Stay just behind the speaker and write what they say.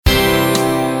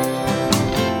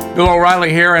Bill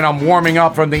O'Reilly here, and I'm warming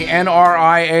up from the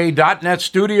NRIA.net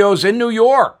studios in New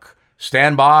York.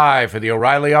 Stand by for the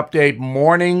O'Reilly Update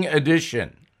Morning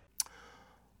Edition.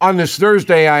 On this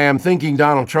Thursday, I am thinking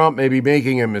Donald Trump may be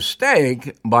making a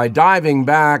mistake by diving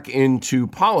back into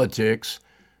politics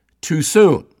too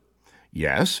soon.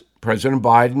 Yes, President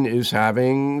Biden is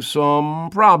having some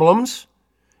problems,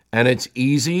 and it's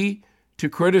easy to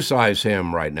criticize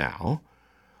him right now.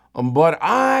 But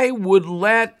I would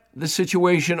let the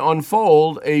situation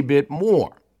unfold a bit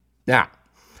more. Now,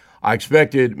 I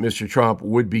expected Mr. Trump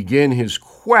would begin his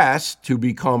quest to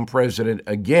become president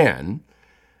again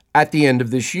at the end of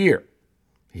this year.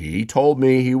 He told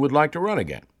me he would like to run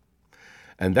again.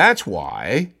 And that's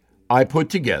why I put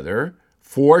together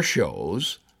 4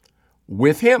 shows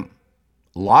with him,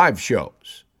 live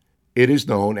shows. It is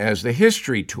known as the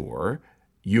History Tour.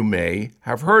 You may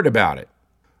have heard about it.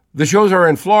 The shows are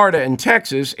in Florida and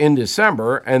Texas in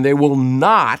December, and they will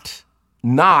not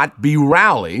be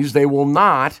rallies. They will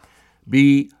not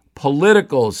be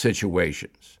political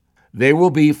situations. They will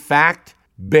be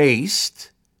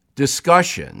fact-based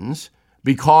discussions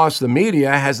because the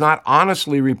media has not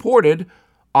honestly reported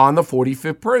on the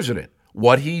 45th president,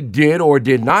 what he did or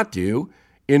did not do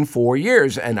in 4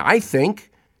 years. And I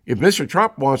think if Mr.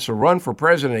 Trump wants to run for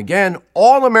president again,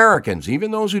 all Americans,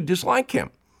 even those who dislike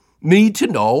him, need to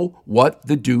know what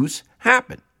the deuce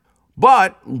happened.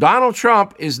 But Donald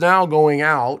Trump is now going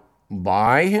out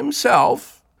by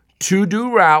himself to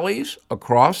do rallies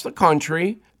across the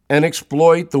country and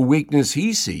exploit the weakness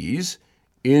he sees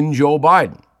in Joe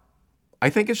Biden.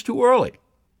 I think it's too early.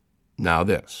 Now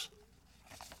this.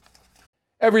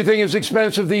 Everything is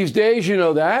expensive these days, you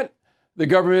know that. The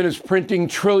government is printing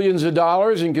trillions of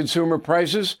dollars and consumer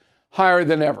prices higher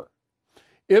than ever.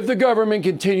 If the government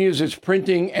continues its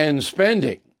printing and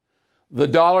spending, the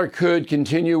dollar could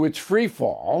continue its free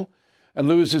fall and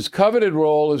lose its coveted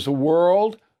role as the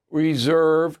world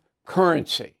reserve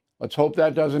currency. Let's hope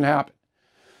that doesn't happen.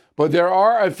 But there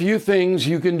are a few things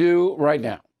you can do right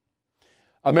now.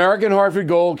 American Hartford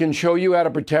Gold can show you how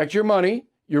to protect your money,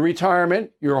 your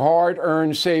retirement, your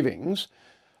hard-earned savings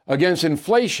against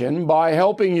inflation by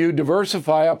helping you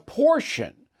diversify a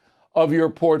portion of your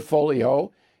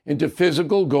portfolio into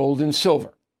physical gold and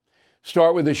silver.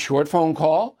 Start with a short phone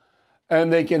call,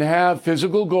 and they can have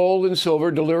physical gold and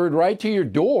silver delivered right to your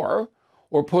door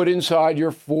or put inside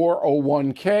your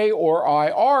 401k or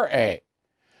IRA.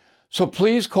 So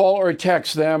please call or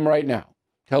text them right now.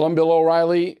 Tell them Bill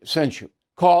O'Reilly sent you.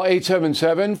 Call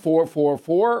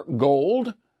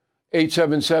 877-444-GOLD,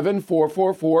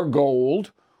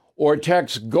 877-444-GOLD, or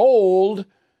text GOLD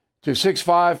to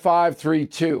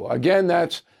 65532. Again,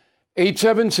 that's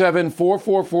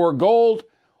 877-444-GOLD,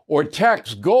 or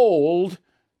text GOLD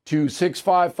to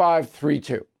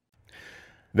 65532.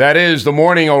 That is the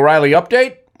Morning O'Reilly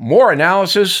Update. More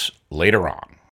analysis later on.